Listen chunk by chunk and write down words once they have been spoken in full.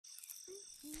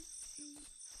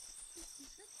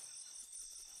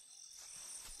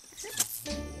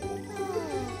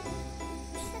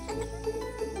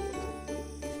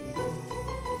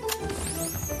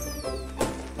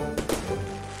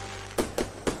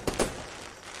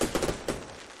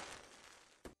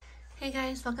Hey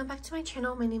guys, welcome back to my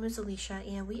channel. My name is Alicia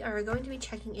and we are going to be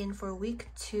checking in for week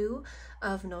 2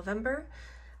 of November.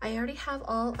 I already have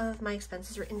all of my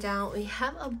expenses written down. We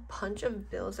have a bunch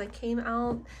of bills that came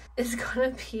out. It's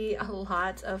gonna be a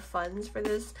lot of funds for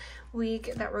this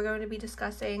week that we're going to be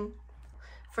discussing.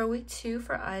 For week 2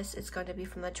 for us, it's going to be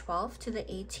from the 12th to the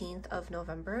 18th of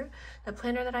November. The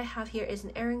planner that I have here is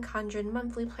an Erin Condren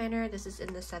monthly planner. This is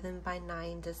in the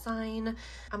 7x9 design.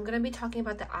 I'm going to be talking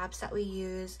about the apps that we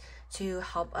use to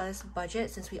help us budget,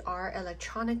 since we are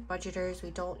electronic budgeters.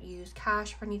 We don't use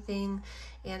cash for anything,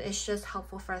 and it's just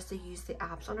helpful for us to use the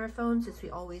apps on our phone since we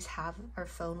always have our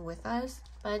phone with us.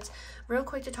 But real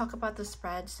quick to talk about the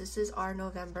spreads, this is our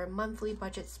November monthly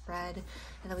budget spread,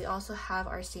 and then we also have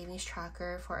our savings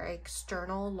tracker for our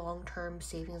external long-term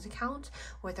savings account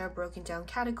with our broken down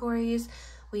categories.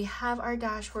 We have our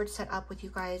dashboard set up with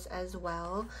you guys as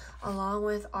well, along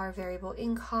with our variable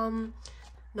income,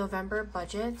 November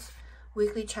budget,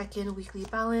 weekly check-in, weekly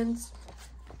balance,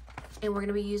 and we're going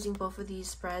to be using both of these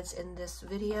spreads in this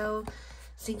video.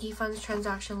 Sinky funds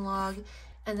transaction log,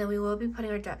 and then we will be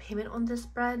putting our debt payment on this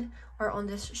spread, or on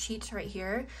this sheet right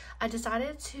here. I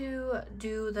decided to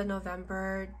do the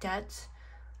November debt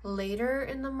later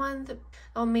in the month.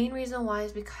 The main reason why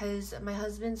is because my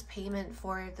husband's payment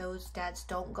for those debts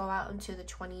don't go out until the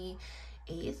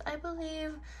 28th, I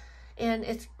believe, and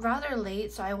it's rather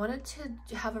late, so I wanted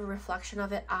to have a reflection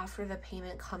of it after the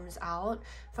payment comes out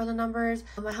for the numbers.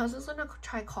 My husband's gonna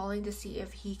try calling to see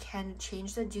if he can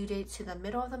change the due date to the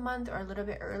middle of the month or a little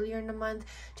bit earlier in the month,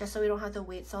 just so we don't have to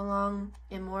wait so long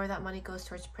and more of that money goes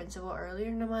towards principal earlier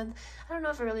in the month. I don't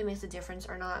know if it really makes a difference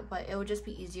or not, but it would just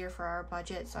be easier for our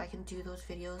budget, so I can do those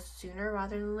videos sooner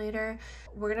rather than later.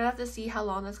 We're gonna have to see how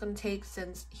long that's gonna take,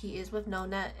 since he is with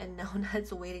NoNet, and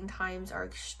NoNet's waiting times are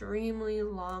extremely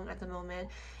long at the moment.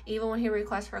 Even when he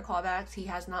requests for callbacks, he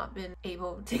has not been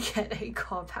able to get a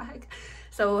callback,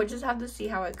 so we'll just have to see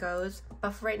how it goes.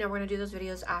 But for right now, we're going to do those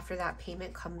videos after that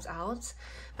payment comes out.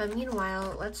 But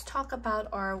meanwhile, let's talk about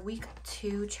our week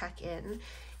 2 check-in.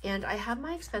 And I have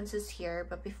my expenses here,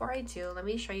 but before I do, let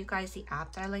me show you guys the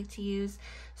app that I like to use.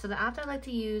 So the app that I like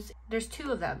to use, there's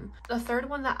 2 of them. The third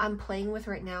one that I'm playing with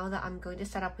right now, that I'm going to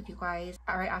set up with you guys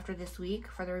right after this week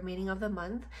for the remaining of the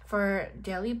month, for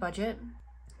daily budget.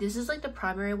 This is like the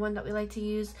primary one that we like to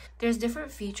use. There's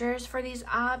different features for these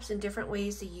apps and different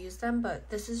ways to use them, but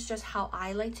this is just how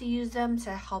I like to use them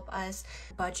to help us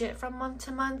budget from month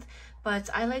to month.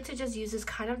 But I like to just use this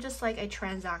kind of just like a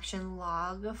transaction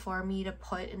log for me to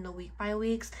put in the week by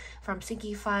weeks, from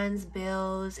sinky funds,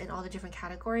 bills, and all the different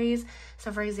categories.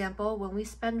 So for example, when we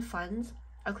spend funds,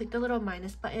 I'll click the little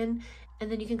minus button,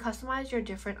 and then you can customize your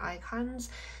different icons.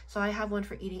 So I have one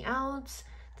for eating out,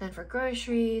 then for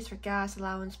groceries, for gas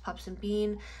allowance, pups and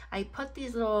bean. I put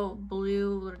these little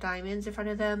diamonds in front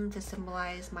of them to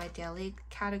symbolize my daily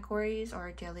categories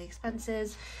or daily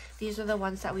expenses. These are the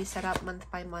ones that we set up month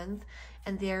by month,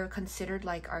 and they're considered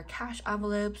like our cash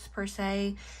envelopes per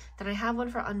se. Then I have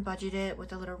one for unbudgeted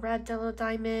with a little red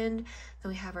diamond.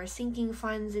 Then we have our sinking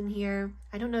funds in here.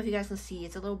 I don't know if you guys can see,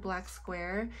 it's a little black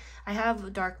square. I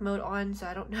have dark mode on, so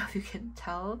I don't know if you can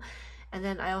tell. And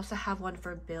then I also have one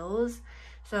for bills.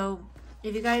 So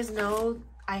if you guys know,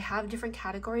 I have different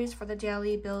categories for the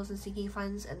daily bills and sinking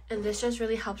funds, and this just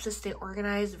really helps us stay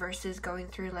organized versus going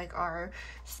through like our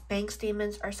bank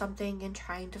statements or something and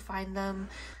trying to find them.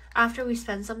 After we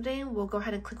spend something, we'll go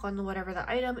ahead and click on whatever the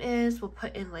item is. We'll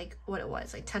put in like what it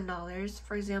was, like $10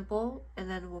 for example, and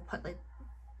then we'll put like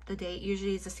the date.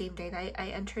 Usually it's the same date I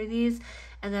enter these,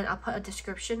 and then I'll put a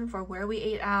description for where we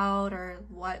ate out or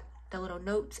what the little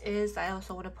notes is that I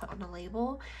also want to put on the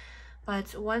label.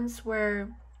 But once we're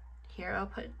here, I'll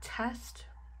put test.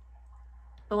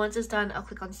 But once it's done, I'll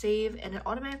click on save, and it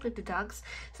automatically deducts.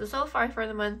 So far for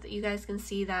the month, you guys can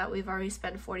see that we've already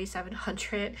spent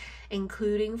 $4,700,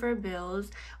 including for bills.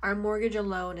 Our mortgage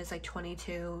alone is like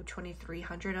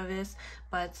 $2,300 of this,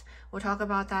 but we'll talk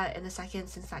about that in a second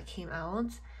since that came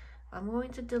out. I'm going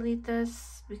to delete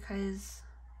this because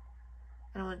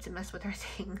I don't want to mess with our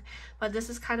thing. But this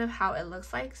is kind of how it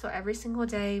looks like. So every single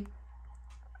day,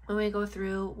 when we go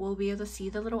through, we'll be able to see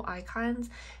the little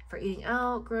icons for eating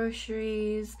out,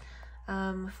 groceries,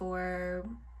 for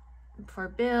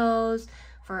bills,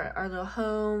 for our little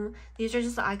home. These are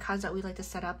just the icons that we like to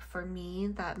set up for me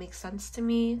that makes sense to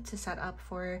me to set up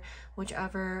for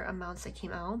whichever amounts that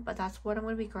came out. But that's what I'm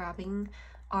going to be grabbing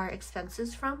our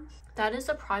expenses from. That is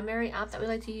the primary app that we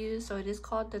like to use, so it is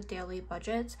called the daily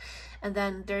budget. And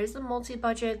then there is the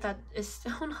multi-budget that is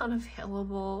still not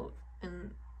available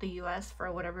in the US for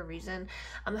whatever reason.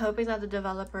 I'm hoping that the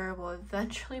developer will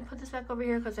eventually put this back over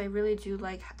here because I really do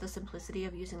like the simplicity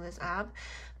of using this app.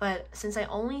 But since I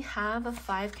only have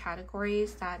 5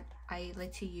 categories that I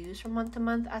like to use from month to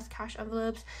month as cash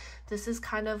envelopes, this is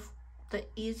kind of the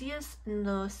easiest and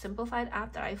the simplified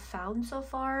app that I've found so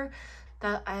far,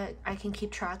 that I can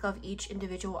keep track of each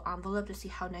individual envelope to see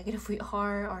how negative we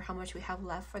are or how much we have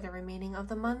left for the remaining of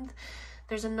the month.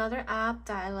 There's another app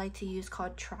that I like to use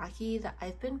called Tracky that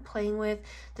I've been playing with.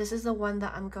 This is the one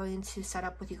that I'm going to set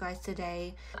up with you guys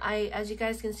today. As you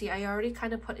guys can see, I already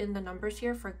kind of put in the numbers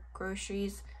here for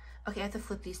groceries. Okay, I have to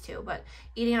flip these two, but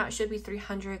eating out should be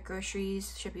 300,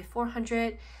 groceries should be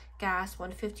 400, gas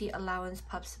 150, allowance,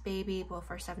 pups, baby, both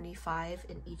are 75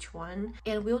 in each one.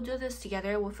 And we'll do this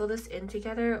together. We'll fill this in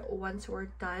together once we're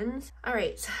done. All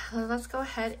right, so let's go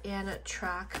ahead and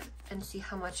track and see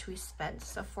how much we spent.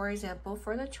 So for example,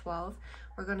 for the 12th,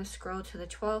 we're going to scroll to the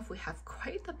 12th. We have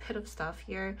quite a bit of stuff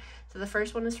here. So the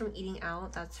first one is from eating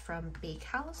out. That's from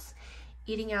Bakehouse.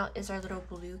 Eating out is our little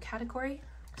blue category.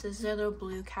 So this is our little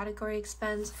blue category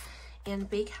expense. And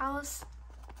Bakehouse,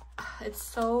 it's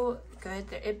so good.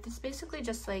 It's basically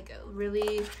just like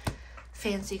really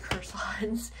fancy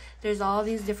croissants. There's all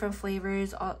these different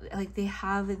flavors. Like they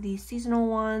have these seasonal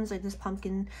ones, like this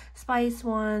pumpkin spice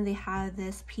one. They have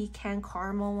this pecan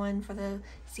caramel one for the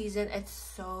season. It's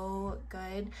so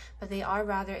good, but they are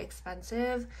rather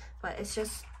expensive, but it's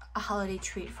just a holiday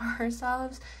treat for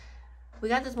ourselves. We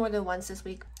got this more than once this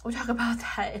week. We'll talk about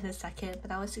that in a second, but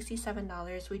that was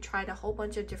 $67. We tried a whole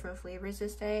bunch of different flavors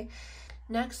this day.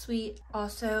 Next, we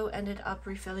also ended up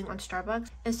refilling on Starbucks.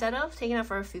 Instead of taking out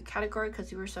for our food category because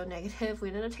we were so negative, we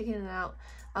ended up taking it out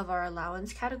of our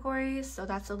allowance categories. So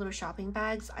that's the little shopping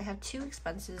bags. I have 2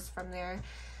 expenses from there.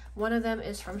 One of them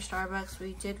is from Starbucks.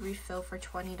 We did refill for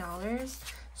 $20.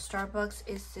 Starbucks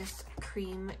is this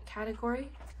cream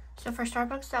category. So for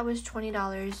Starbucks, that was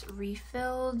 $20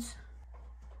 refilled.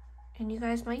 And you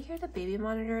guys might hear the baby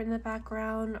monitor in the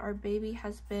background. Our baby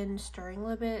has been stirring a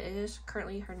little bit. It is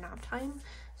currently her nap time,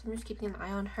 so I'm just keeping an eye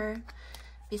on her.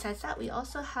 Besides that, we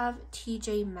also have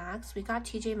TJ Maxx. We got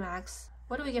TJ Maxx.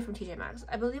 What do we get from TJ Maxx?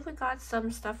 I believe we got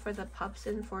some stuff for the pups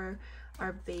and for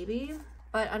our baby.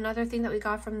 But another thing that we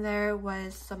got from there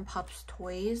was some pups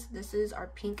toys. This is our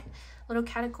pink little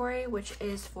category, which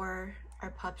is for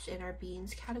our pups in our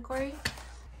beans category.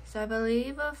 So I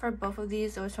believe for both of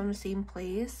these, it was from the same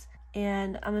place.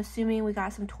 And I'm assuming we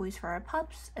got some toys for our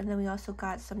pups, and then we also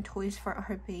got some toys for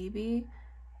our baby.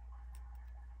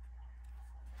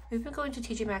 We've been going to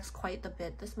TJ Maxx quite a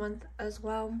bit this month as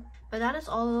well. But that is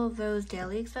all of those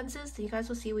daily expenses. So you guys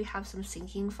will see we have some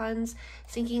sinking funds.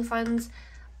 Sinking funds,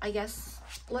 I guess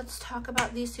let's talk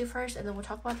about these 2 first, and then we'll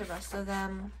talk about the rest of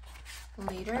them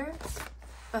later.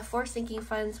 But for sinking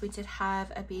funds, we did have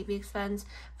a baby expense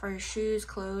for shoes,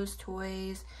 clothes,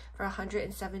 toys for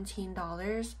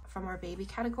 $117 from our baby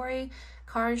category.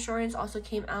 Car insurance also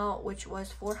came out, which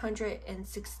was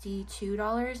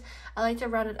 $462. I like to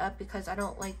round it up because I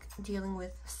don't like dealing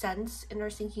with cents in our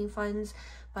sinking funds,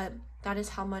 but that is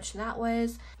how much that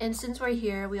was. And since we're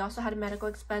here, we also had a medical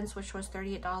expense, which was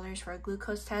 $38 for a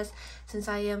glucose test. Since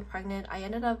I am pregnant, I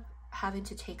ended up having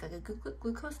to take like a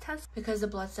glucose test because the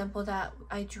blood sample that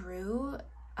I drew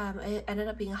it ended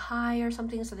up being high or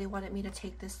something, so they wanted me to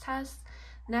take this test.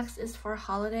 Next is for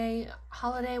holiday.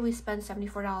 We spent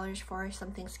 $74 for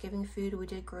some Thanksgiving food. We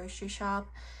did grocery shop,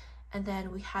 and then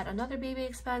we had another baby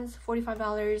expense,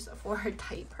 $45 for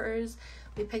diapers.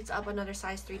 We picked up another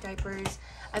size 3 diapers.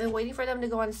 I've been waiting for them to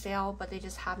go on sale, but they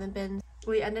just haven't been.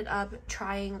 We ended up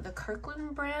trying the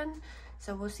Kirkland brand,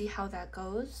 so we'll see how that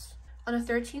goes. On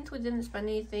the 13th, we didn't spend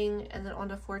anything, and then on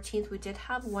the 14th, we did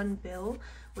have one bill,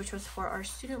 which was for our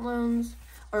student loans,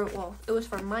 or well, it was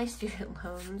for my student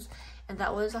loans, and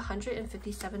that was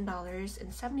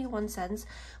 $157.71,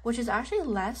 which is actually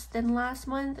less than last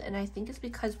month, and I think it's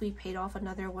because we paid off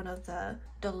another one of the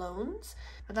loans.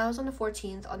 But that was on the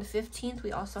 14th. On the 15th,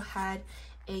 we also had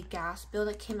a gas bill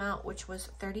that came out, which was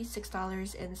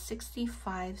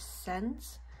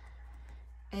 $36.65.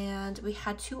 And we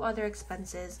had 2 other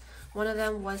expenses. One of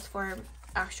them was for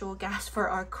actual gas for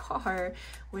our car,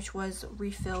 which was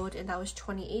refilled, and that was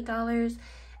 $28.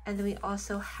 And then we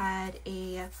also had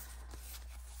a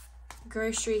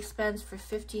grocery expense for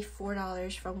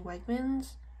 $54 from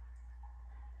Wegmans.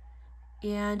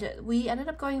 And we ended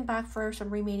up going back for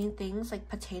some remaining things like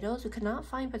potatoes. We could not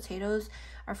find potatoes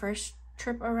our first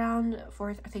trip around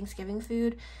for Thanksgiving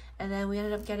food, and then we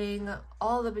ended up getting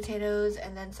all the potatoes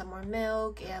and then some more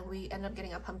milk, and we ended up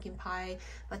getting a pumpkin pie,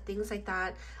 but things like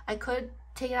that. I could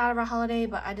take it out of our holiday,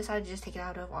 but I decided to just take it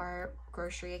out of our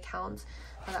grocery accounts.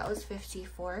 But that was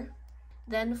 $54.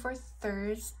 Then for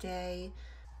Thursday,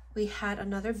 we had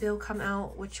another bill come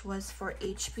out, which was for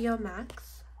HBO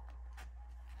Max.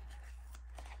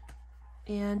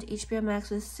 And HBO Max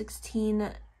was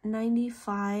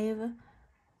 $16.95.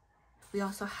 We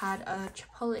also had a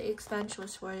Chipotle expense,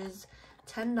 which was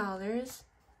 $10.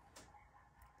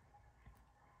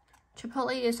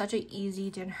 Chipotle is such an easy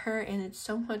dinner, and it's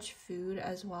so much food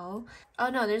as well. Oh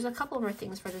no, there's a couple more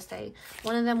things for this day.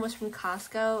 One of them was from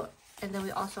Costco, and then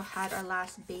we also had our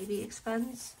last baby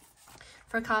expense.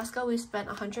 For Costco, we spent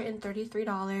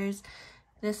 $133.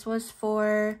 This was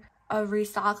for a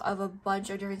restock of a bunch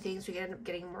of different things. We ended up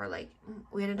getting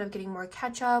more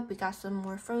ketchup. We got some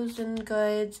more frozen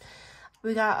goods.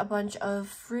 We got a bunch of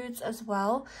fruits as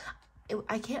well.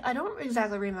 I don't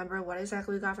exactly remember what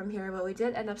exactly we got from here, but we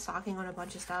did end up stocking on a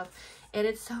bunch of stuff, and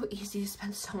it's so easy to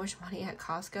spend so much money at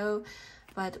Costco.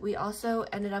 But we also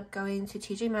ended up going to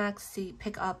TJ Maxx to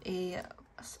pick up a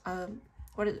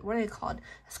what are they called?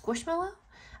 A Squishmallow,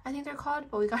 I think they're called.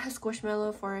 But we got a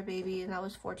Squishmallow for a baby, and that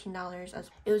was $14.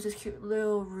 It was this cute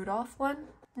little Rudolph one.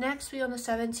 Next week on the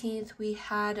 17th, we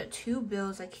had 2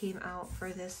 bills that came out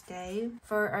for this day.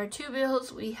 For our 2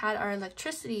 bills, we had our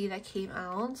electricity that came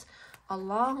out,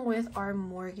 along with our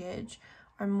mortgage.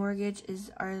 Our mortgage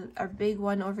is our big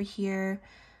one over here.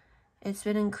 It's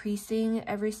been increasing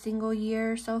every single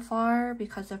year so far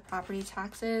because of property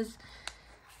taxes.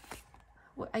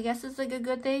 I guess it's like a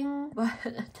good thing, but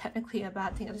technically a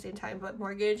bad thing at the same time. But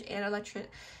mortgage and our electric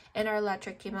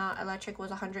came out. Electric was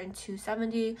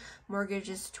 $102.70. Mortgage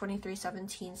is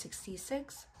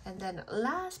 $2317.66. And then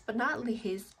last but not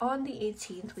least, on the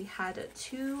 18th, we had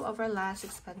 2 of our last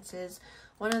expenses.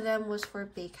 One of them was for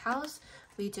Bakehouse.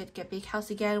 We did get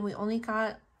Bakehouse again. We only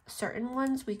got certain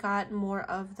ones. We got more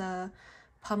of the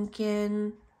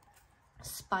pumpkin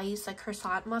spice, like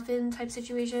croissant muffin type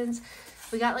situations.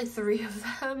 We got like 3 of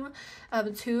them.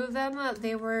 2 of them,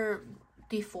 they were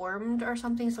deformed or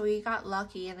something, so we got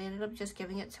lucky and they ended up just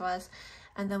giving it to us.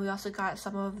 And then we also got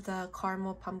some of the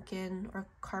caramel pumpkin or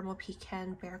caramel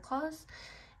pecan bear claws.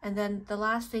 And then the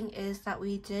last thing is that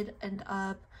we did end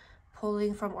up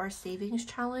pulling from our savings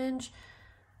challenge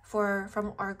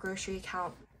from our grocery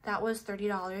account. That was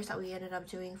 $30 that we ended up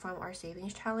doing from our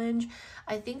savings challenge.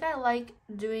 I think I like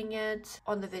doing it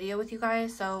on the video with you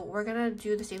guys, so we're gonna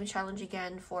do the savings challenge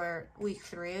again for week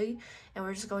 3, and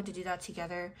we're just going to do that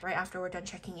together right after we're done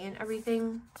checking in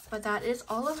everything. But that is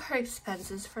all of our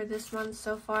expenses for this month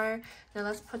so far. Now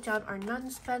let's put down our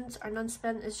none spent. Our none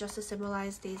spent is just to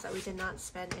symbolize days that we did not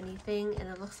spend anything, and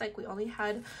it looks like we only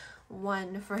had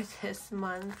 1 for this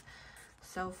month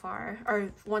so far, or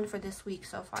 1 for this week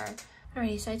so far.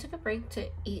 Alright, so I took a break to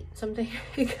eat something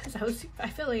because I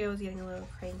feel like I was getting a little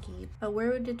cranky. But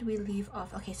where did we leave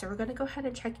off? Okay, so we're gonna go ahead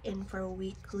and check in for a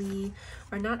weekly,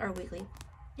 or not our weekly.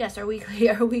 Yes, our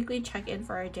weekly check-in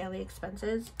for our daily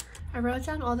expenses. I wrote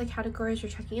down all the categories we're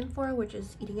checking in for, which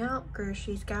is eating out,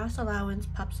 groceries, gas allowance,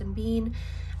 pups, and bean.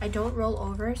 I don't roll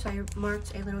over, so I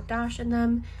marked a little dash in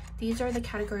them. These are the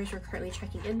categories we're currently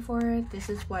checking in for. This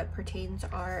is what pertains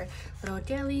our little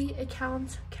daily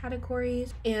account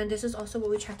categories. And this is also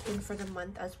what we check in for the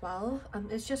month as well.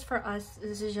 It's just for us.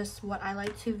 This is just what I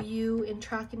like to view and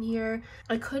track in here.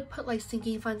 I could put like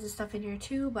sinking funds and stuff in here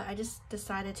too, but I just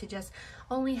decided to just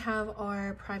only have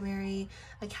our primary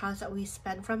accounts that we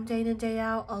spend from day in and day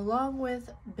out, along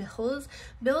with bills.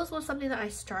 Bills was something that I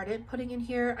started putting in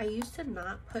here. I used to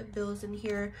not put bills in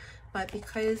here, but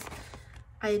because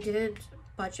I didn't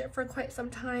budget for quite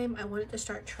some time, I wanted to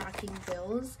start tracking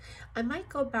bills. I might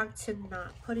go back to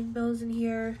not putting bills in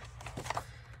here.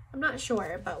 I'm not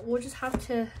sure, but we'll just have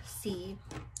to see.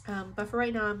 But for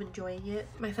right now, I'm enjoying it.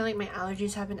 I feel like my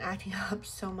allergies have been acting up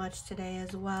so much today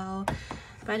as well.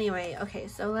 But anyway, okay,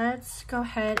 so let's go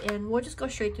ahead and we'll just go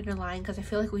straight through the line because I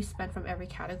feel like we spent from every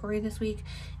category this week.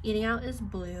 Eating out is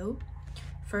blue.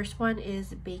 First one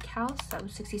is Bakehouse. That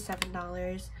was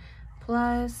 $67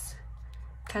 plus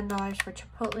 $10 for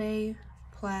Chipotle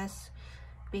plus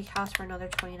Bakehouse for another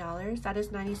 $20. That is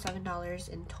 $97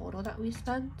 in total that we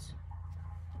spent.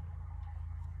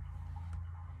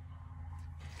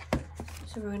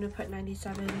 So we're going to put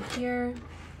 97 here.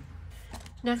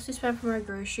 Next we spent from our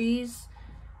groceries.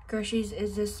 Groceries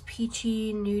is this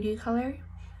peachy nudie color.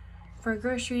 For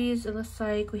groceries, it looks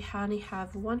like we only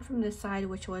have 1 from this side,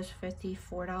 which was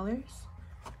 $54.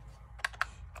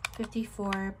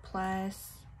 54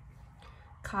 plus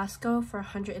Costco for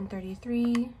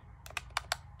 $133.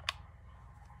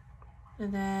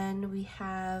 And then we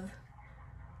have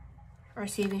our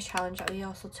savings challenge that we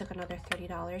also took another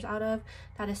 $30 out of.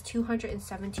 That is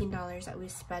 $217 that we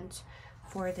spent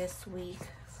for this week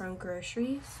from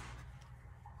groceries.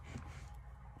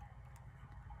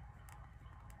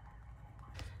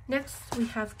 Next, we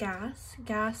have gas.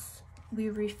 Gas, we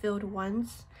refilled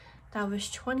once. That was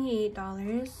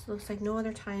 $28. Looks like no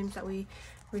other times that we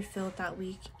refilled that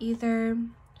week either.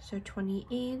 So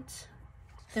 28.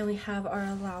 Then we have our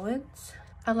allowance.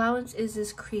 Allowance is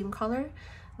this cream color.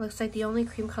 Looks like the only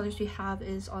cream colors we have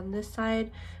is on this side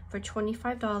for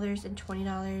 $25 and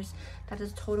 $20. That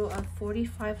is a total of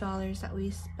 $45 that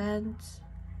we spent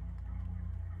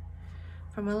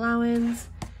from allowance.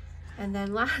 And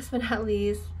then last but not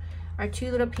least, our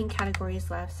two little pink categories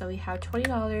left. So we have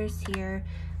 $20 here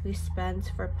we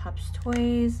spent for pups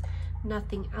toys,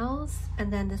 nothing else.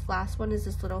 And then this last one is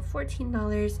this little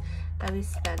 $14 that we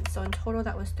spent. So in total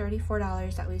that was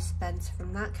 $34 that we spent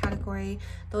from that category.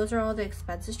 Those are all the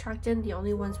expenses tracked in. The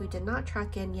only ones we did not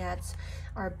track in yet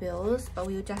are bills, but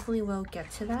we definitely will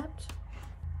get to that.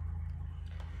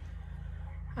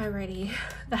 Alrighty,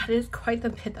 that is quite the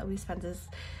bit that we spent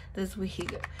this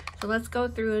week. So let's go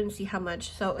through and see how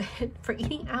much. So for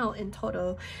eating out in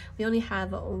total, we only have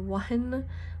 $1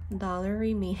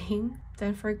 remaining.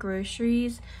 Then for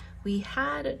groceries, we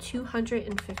had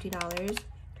 $250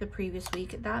 the previous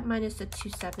week. That minus the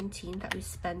 $217 that we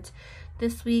spent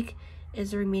this week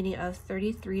is a remaining of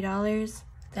 $33.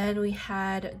 Then we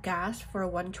had gas for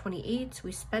 $128.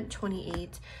 We spent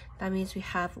 $28. That means we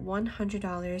have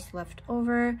 $100 left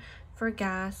over for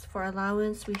gas. For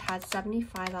allowance, we had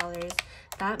 $75.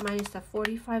 That minus the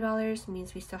 $45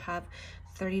 means we still have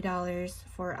 $30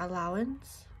 for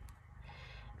allowance.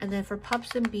 And then for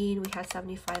pups and bean, we had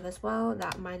 $75 as well.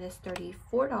 That minus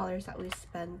 $34 that we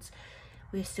spent,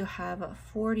 we still have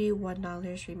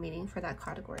 $41 remaining for that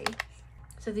category.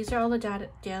 So these are all the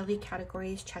daily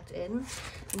categories checked in.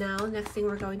 Now, next thing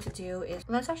we're going to do is,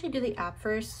 let's actually do the app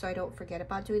first so I don't forget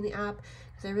about doing the app,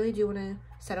 because I really do want to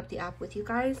set up the app with you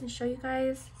guys and show you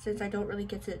guys, since I don't really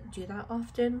get to do that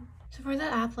often. So for the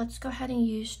app, let's go ahead and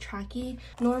use Tracky.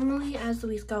 Normally, as the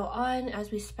weeks go on,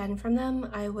 as we spend from them,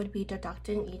 I would be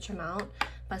deducting each amount.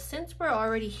 But since we're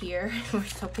already here, we're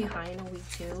still behind on week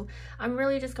 2, I'm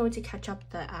really just going to catch up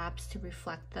the apps to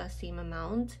reflect the same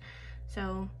amount.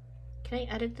 So can I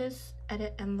edit this?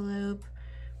 Edit envelope.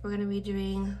 We're going to be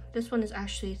doing, this one is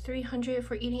actually $300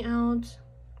 for eating out.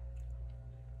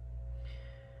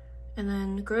 And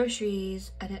then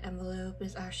groceries, edit envelope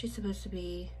is actually supposed to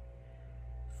be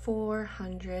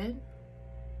 $400.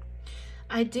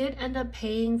 I did end up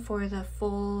paying for the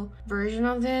full version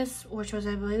of this, which was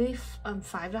I believe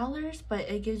 $5, but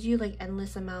it gives you like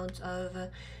endless amounts of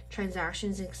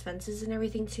transactions and expenses and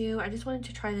everything too. I just wanted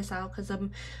to try this out because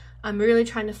I'm really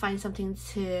trying to find something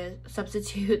to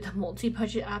substitute the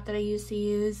multi-budget app that I used to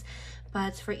use.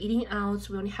 But for eating out,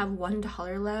 we only have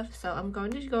 $1 left, so I'm going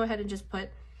to go ahead and just put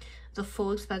the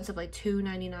full expense of like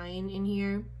 $2.99 in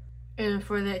here. And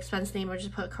for the expense name, I'll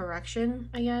just put correction,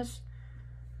 I guess.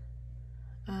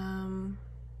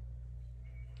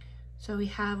 So we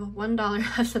have $1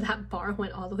 left, so that bar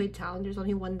went all the way down. There's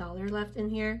only $1 left in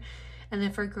here. And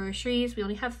then for groceries, we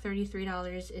only have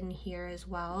 $33 in here as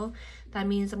well. That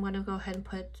means I'm going to go ahead and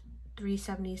put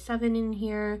 $3.77 in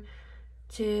here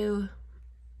to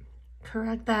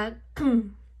correct that.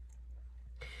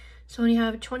 So we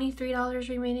have $23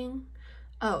 remaining.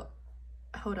 Oh,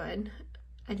 hold on.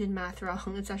 I did math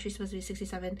wrong. It's actually supposed to be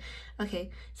 $67. Okay,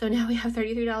 so now we have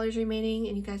 $33 remaining,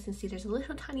 and you guys can see there's a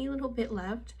little tiny little bit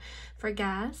left for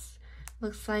gas.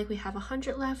 Looks like we have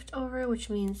 100 left over, which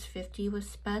means 50 was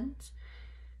spent.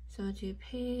 So do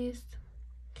paste.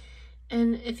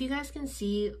 And if you guys can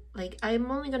see, like, I'm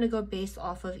only going to go based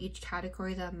off of each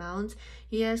category, the amount.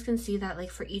 You guys can see that,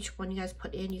 like, for each one you guys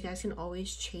put in, you guys can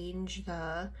always change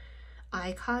the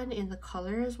icon and the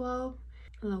color as well.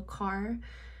 A little car.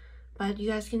 But you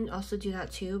guys can also do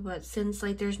that too. But since,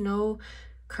 like,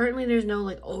 currently there's no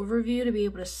like overview to be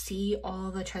able to see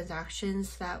all the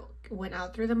transactions that went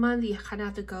out through the month, you kind of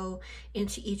have to go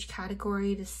into each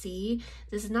category to see.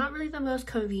 This is not really the most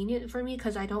convenient for me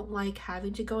because I don't like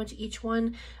having to go into each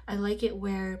one. I like it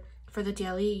where for the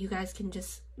daily you guys can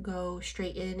just go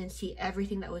straight in and see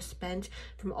everything that was spent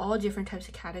from all different types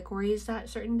of categories that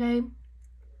certain day.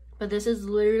 But this is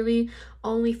literally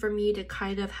only for me to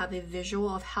kind of have a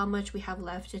visual of how much we have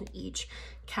left in each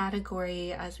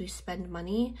category as we spend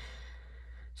money.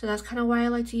 So that's kind of why I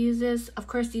like to use this. Of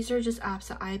course, these are just apps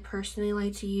that I personally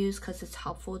like to use because it's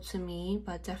helpful to me,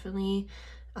 but definitely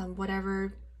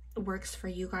whatever works for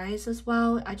you guys as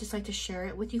well. I just like to share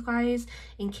it with you guys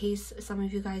in case some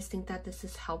of you guys think that this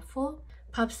is helpful.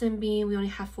 Pups and Bean, we only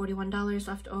have $41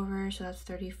 left over, so that's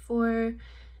 $34.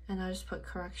 And I'll just put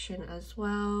correction as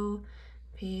well,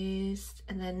 paste,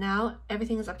 and then now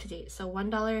everything is up to date. So $1,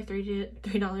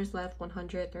 $3 left,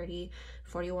 100, 30,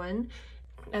 41.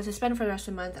 as I spend for the rest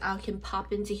of the month, I can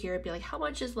pop into here and be like, how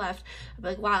much is left? I'll be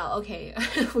like, wow, okay,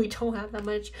 we don't have that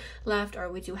much left, or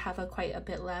we do have quite a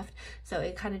bit left. So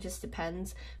it kind of just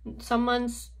depends. Some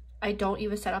months I don't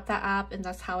even set up that app, and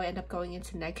that's how I end up going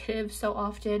into negative so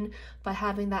often. But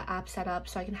having that app set up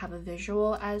so I can have a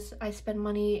visual as I spend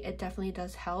money, it definitely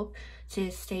does help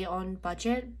to stay on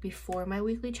budget before my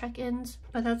weekly check-ins.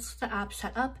 But that's the app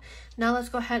set up. Now let's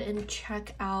go ahead and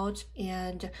check out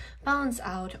and balance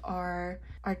out our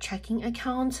checking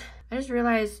account. I just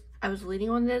realized I was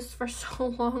leaning on this for so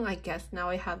long. I guess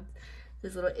now I have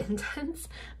these little indents.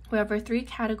 We have our 3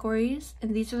 categories,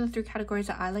 and these are the 3 categories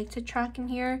that I like to track in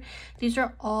here. These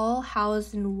are all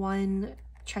housed in one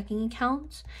checking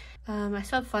account. I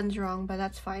still have funds wrong, but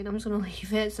that's fine. I'm just gonna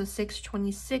leave it. So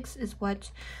 626 is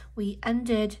what we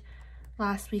ended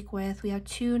last week with. We have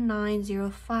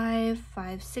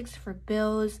 290556 for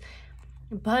bills.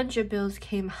 A bunch of bills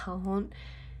came out,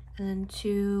 and then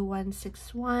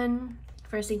 2161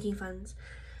 for sinking funds.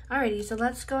 Alrighty, so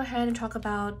let's go ahead and talk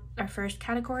about our first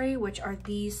category, which are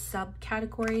these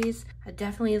subcategories. I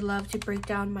definitely love to break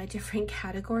down my different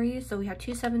categories. So we have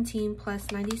 217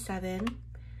 plus 97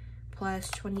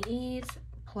 plus 28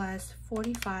 plus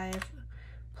 45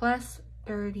 plus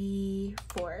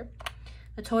 34.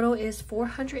 The total is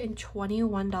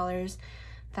 $421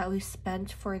 that we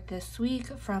spent for this week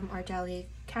from our daily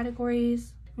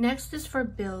categories. Next is for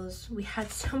bills. We had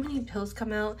so many bills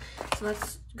come out, so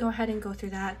let's go ahead and go through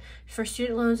that. For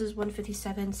student loans is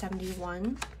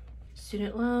 $157.71.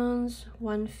 Student loans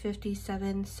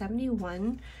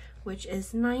 $157.71, which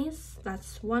is nice.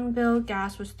 That's one bill.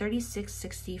 Gas was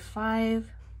 $36.65.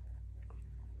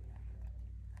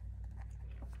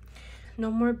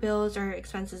 No more bills or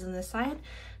expenses on this side.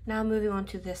 Now moving on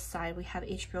to this side, we have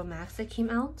HBO Max that came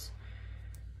out.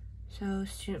 So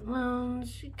student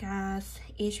loans, gas,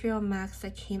 HBO Max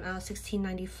that came out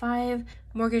 $16.95.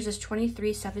 Mortgage is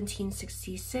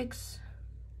 $23.17.66.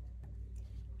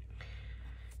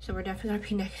 So we're definitely gonna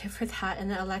be negative for that.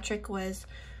 And the electric was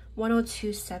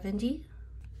 $102.70.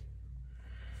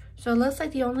 So it looks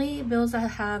like the only bills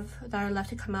that are left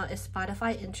to come out is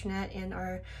Spotify, internet, and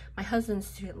my husband's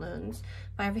student loans.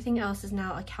 But everything else is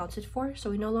now accounted for, so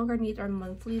we no longer need our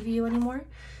monthly view anymore.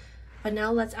 But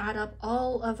now let's add up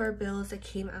all of our bills that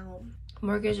came out.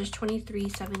 Mortgage is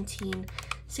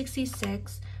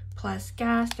 $23.17.66 plus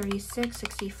gas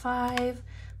 $36.65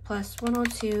 plus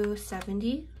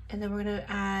 $102.70, and then we're gonna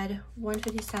add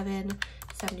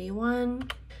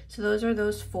 $157.71. So those are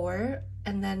those 4,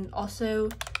 and then also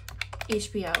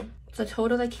HBO. So the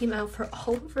total that came out for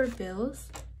all of our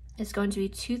bills is going to be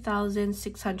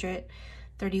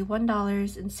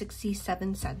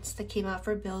 $2,631.67 that came out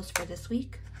for bills for this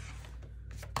week.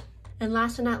 And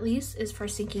last but not least is for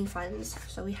sinking funds.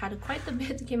 So we had quite a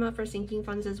bit that came out for sinking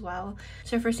funds as well.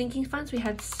 So for sinking funds, we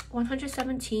had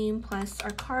 117 plus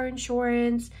our car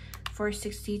insurance for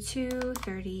 62,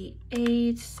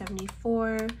 38,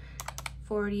 74,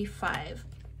 45.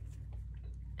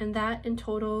 And that in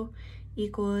total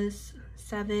equals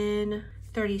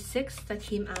 736 that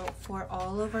came out for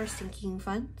all of our sinking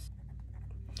funds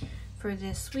for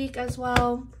this week as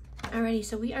well. Alrighty,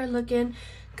 so we are looking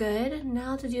good.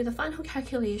 Now to do the final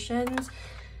calculations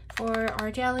for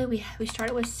our daily, we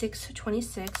started with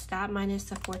 626. That minus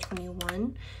the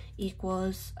 421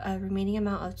 equals a remaining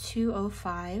amount of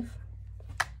 205.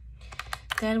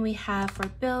 Then we have for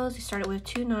bills, we started with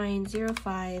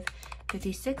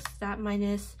 2905.56. That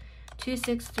minus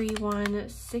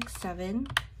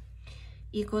 2631.67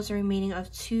 equals a remaining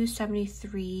of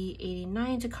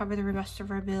 273.89 to cover the rest of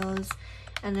our bills.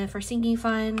 And then for sinking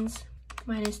funds,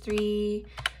 minus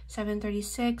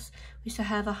 3,736, we still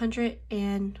have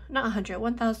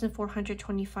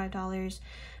 $1,425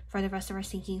 for the rest of our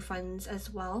sinking funds as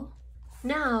well.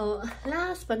 Now,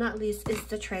 last but not least is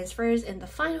the transfers and the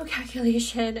final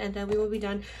calculation, and then we will be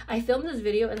done. I filmed this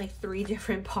video in like 3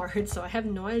 different parts, so I have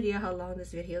no idea how long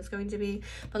this video is going to be,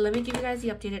 but let me give you guys the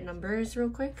updated numbers real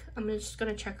quick. I'm just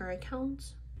gonna check our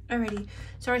accounts. Alrighty,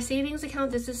 so our savings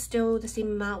account, this is still the same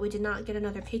amount. We did not get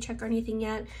another paycheck or anything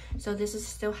yet, so this is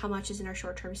still how much is in our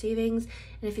short-term savings.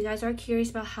 And if you guys are curious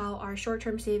about how our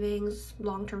short-term savings,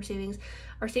 long-term savings,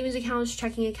 our savings accounts,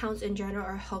 checking accounts in general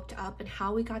are hooked up and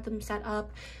how we got them set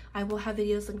up, I will have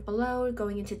videos linked below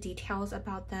going into details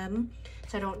about them,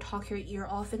 so I don't talk your ear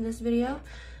off in this video.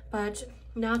 But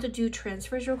now to do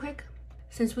transfers real quick.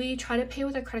 Since we try to pay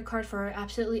with our credit card for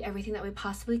absolutely everything that we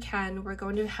possibly can, we're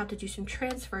going to have to do some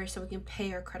transfers so we can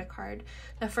pay our credit card.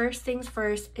 The first things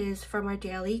first is from our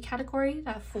daily category,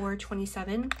 that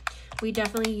 $427. We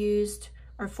definitely used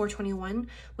or $421.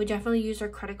 We definitely use our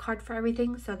credit card for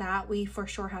everything, so that we for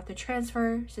sure have to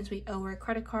transfer since we owe our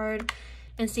credit card.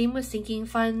 And same with sinking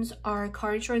funds, our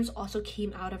car insurance also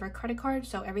came out of our credit card,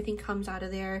 so everything comes out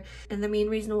of there. And the main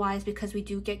reason why is because we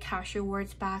do get cash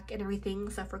rewards back and everything,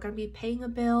 so if we're going to be paying a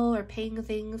bill or paying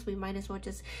things, we might as well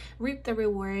just reap the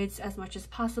rewards as much as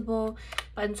possible.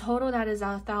 But in total, that is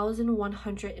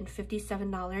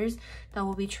 $1,157 that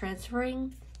we'll be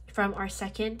transferring from our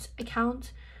second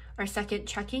account, our second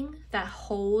checking that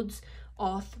holds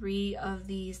all three of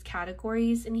these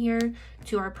categories in here,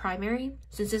 to our primary,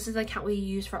 since this is the account we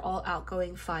use for all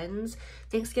outgoing funds.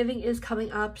 Thanksgiving is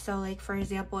coming up, so like for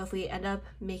example, if we end up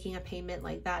making a payment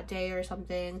like that day or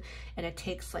something and it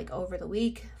takes like over the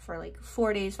week for like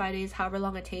 4 days, 5 days, however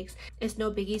long it takes, it's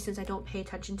no biggie since I don't pay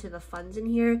attention to the funds in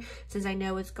here, since I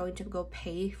know it's going to go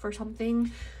pay for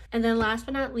something. And then last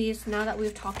but not least, now that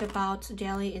we've talked about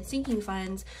daily and sinking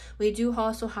funds, we do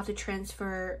also have to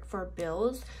transfer for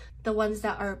bills, the ones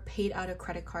that are paid out of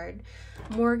credit card.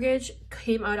 Mortgage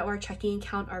came out of our checking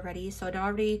account already, so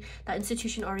that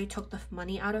institution already took the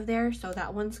money out of there, so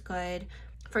that one's good.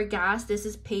 For gas, this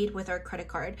is paid with our credit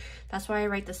card. That's why I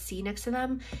write the C next to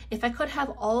them. If I could have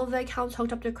all of the accounts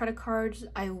hooked up to credit cards,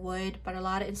 I would, but a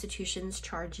lot of institutions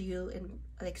charge you in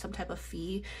like some type of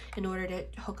fee in order to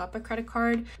hook up a credit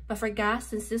card. But for gas,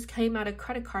 since this came out of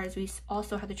credit cards, we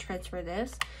also had to transfer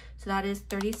this, so that is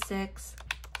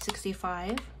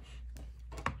 $36.65.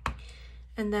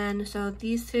 And then, so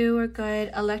these two are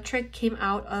good. Electric came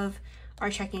out of our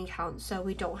checking account, so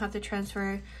we don't have to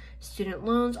transfer. Student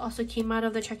loans also came out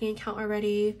of the checking account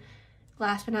already.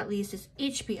 Last but not least is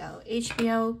HBO.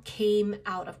 HBO came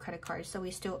out of credit cards, so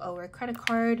we still owe our credit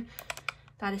card.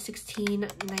 That is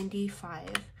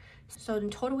 $16.95. So in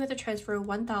total, we have to transfer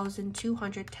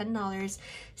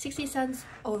 $1,210.60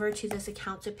 over to this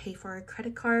account to pay for our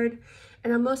credit card.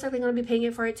 And I'm most likely going to be paying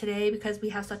it for it today because we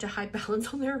have such a high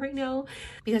balance on there right now,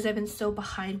 because I've been so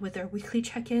behind with our weekly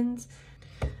check-ins.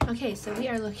 Okay, so we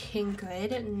are looking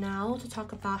good. Now to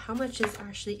talk about how much is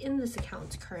actually in this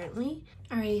account currently.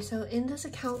 Alright, so in this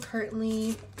account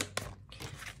currently,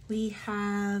 we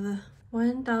have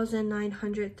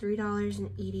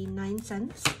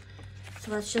 $1,903.89.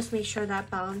 So let's just make sure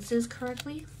that balances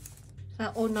correctly.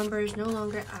 That old number is no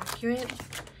longer accurate.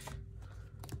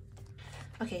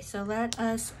 Okay, so let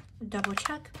us double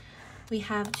check. We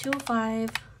have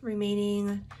 205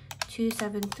 remaining,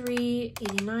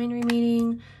 273.89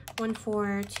 remaining,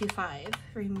 1425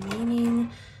 remaining,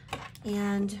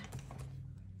 and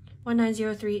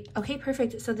 1903. Okay,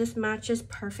 perfect. So this matches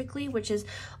perfectly, which is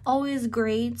always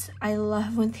great. I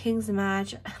love when things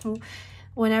match.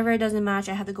 Whenever it doesn't match,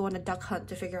 I have to go on a duck hunt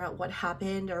to figure out what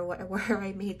happened or where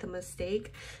I made the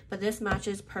mistake. But this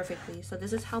matches perfectly. So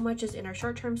this is how much is in our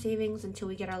short-term savings until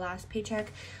we get our last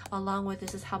paycheck, along with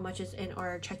this is how much is in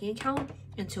our checking account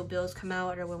until bills come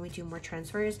out or when we do more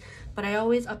transfers. But I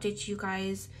always update you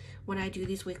guys when I do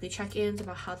these weekly check-ins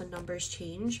about how the numbers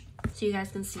change, so you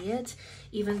guys can see it,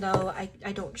 even though I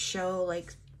don't show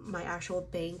like my actual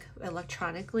bank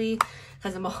electronically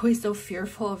because I'm always so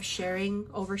fearful of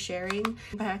oversharing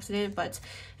by accident. But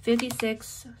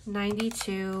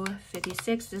 56.92,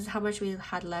 56, this is how much we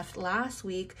had left last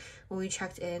week when we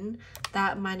checked in.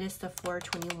 That minus the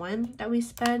 421 that we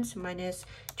spent, minus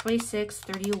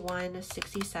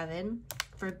 26.31.67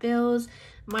 for bills,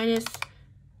 minus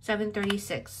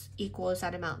 736 equals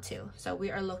that amount too. So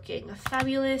we are looking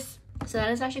fabulous. So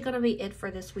that is actually going to be it for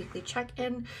this weekly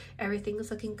check-in. Everything is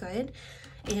looking good.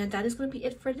 And that is going to be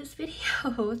it for this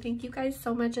video. Thank you guys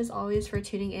so much as always for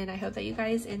tuning in. I hope that you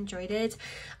guys enjoyed it.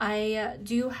 I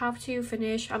do have to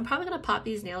finish. I'm probably going to pop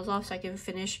these nails off so I can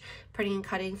finish printing and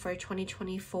cutting for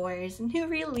 2024's new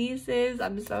releases.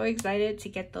 I'm so excited to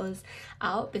get those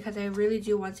out because I really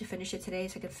do want to finish it today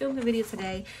so I can film the video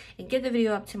today and get the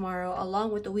video up tomorrow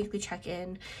along with the weekly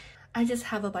check-in. I just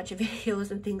have a bunch of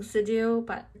videos and things to do,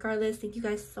 but regardless, thank you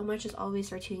guys so much as always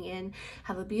for tuning in.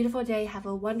 Have a beautiful day. Have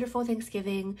a wonderful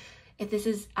Thanksgiving. If this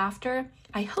is after,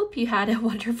 I hope you had a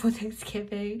wonderful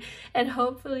Thanksgiving, and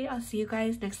hopefully I'll see you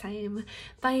guys next time.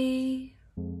 Bye.